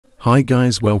Hi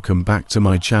guys, welcome back to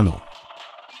my channel.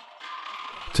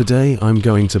 Today I'm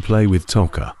going to play with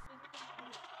Taka.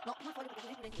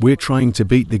 We're trying to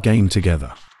beat the game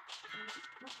together.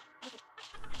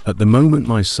 At the moment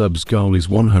my subs goal is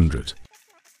 100.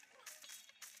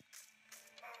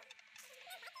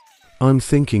 I'm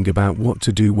thinking about what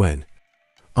to do when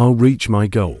I'll reach my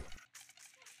goal.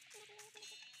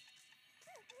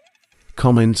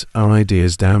 Comment our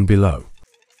ideas down below.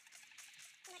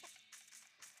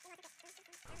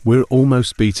 We're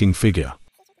almost beating figure.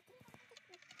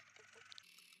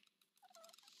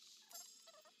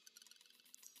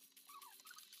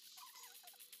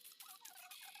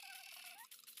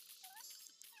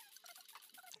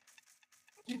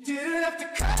 You didn't have to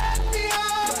cut me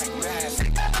off.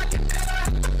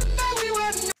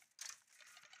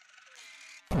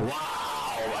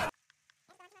 Wow.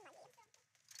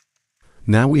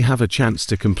 Now we have a chance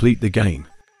to complete the game.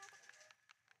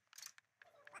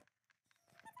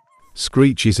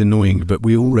 Screech is annoying, but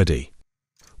we already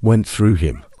went through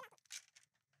him.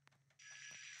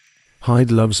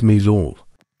 Hyde loves me lol.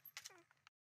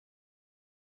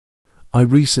 I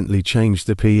recently changed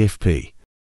the PFP.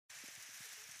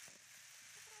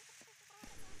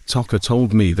 Taka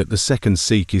told me that the second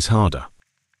seek is harder.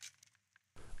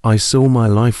 I saw my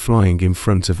life flying in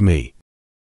front of me.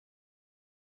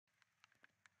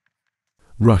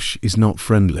 Rush is not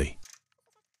friendly.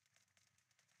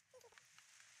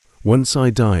 Once I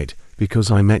died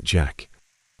because I met Jack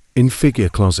in figure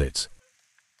closet.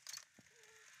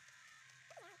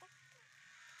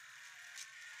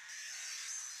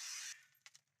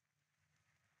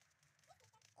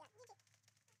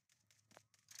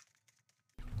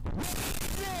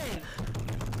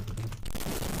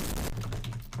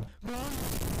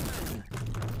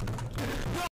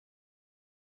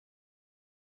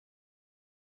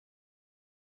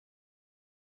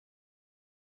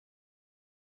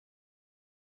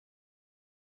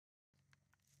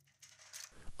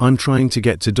 I'm trying to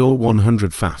get to door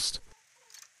 100 fast.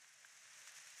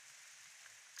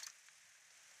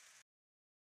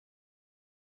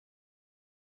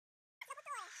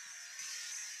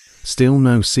 Still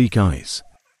no seek eyes.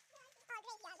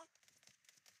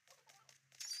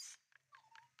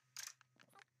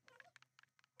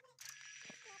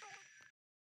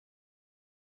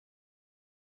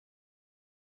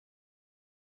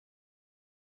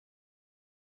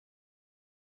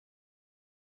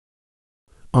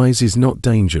 Eyes is not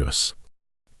dangerous.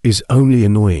 Is only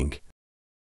annoying.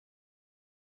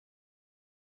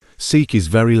 Seek is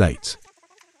very late.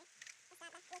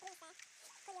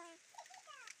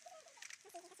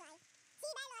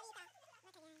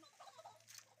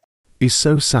 Is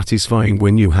so satisfying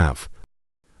when you have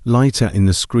lighter in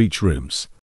the Screech rooms.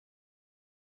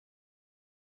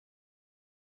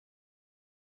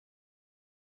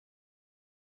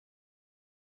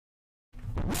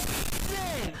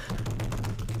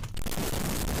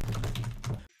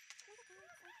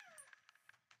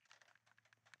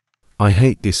 I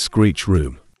hate this Screech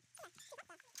room.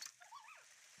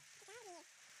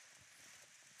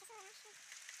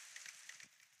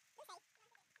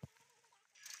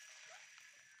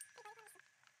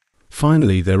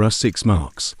 Finally, there are 6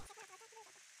 marks.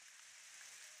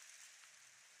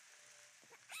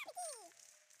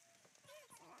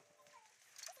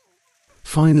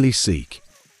 Finally, seek.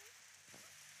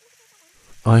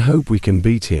 I hope we can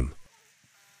beat him.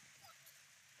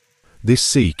 This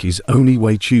seek is only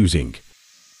way choosing.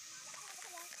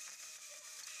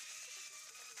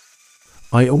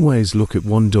 I always look at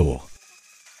one door.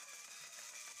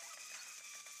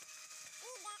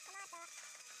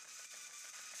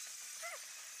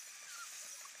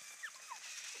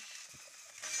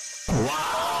 Wow.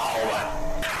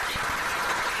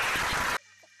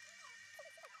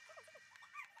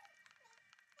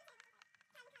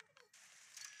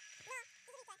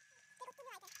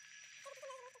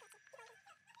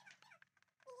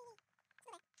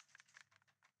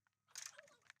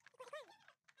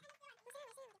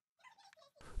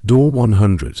 Door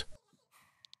 100.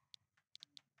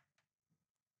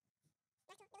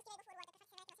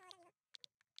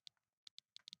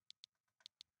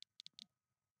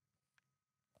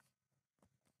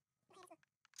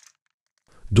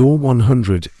 Door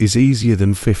 100 is easier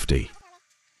than 50.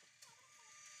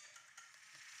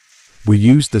 We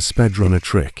used the speedrunner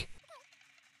trick.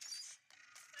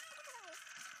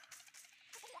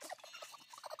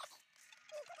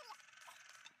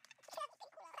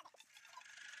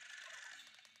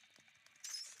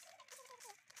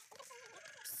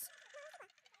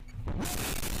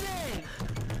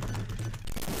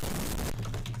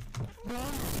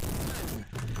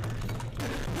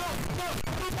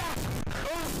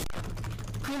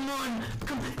 Come on.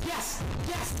 Yes.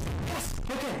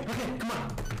 Okay, come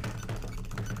on.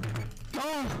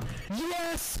 Oh,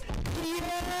 yes.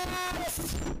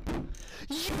 Yes.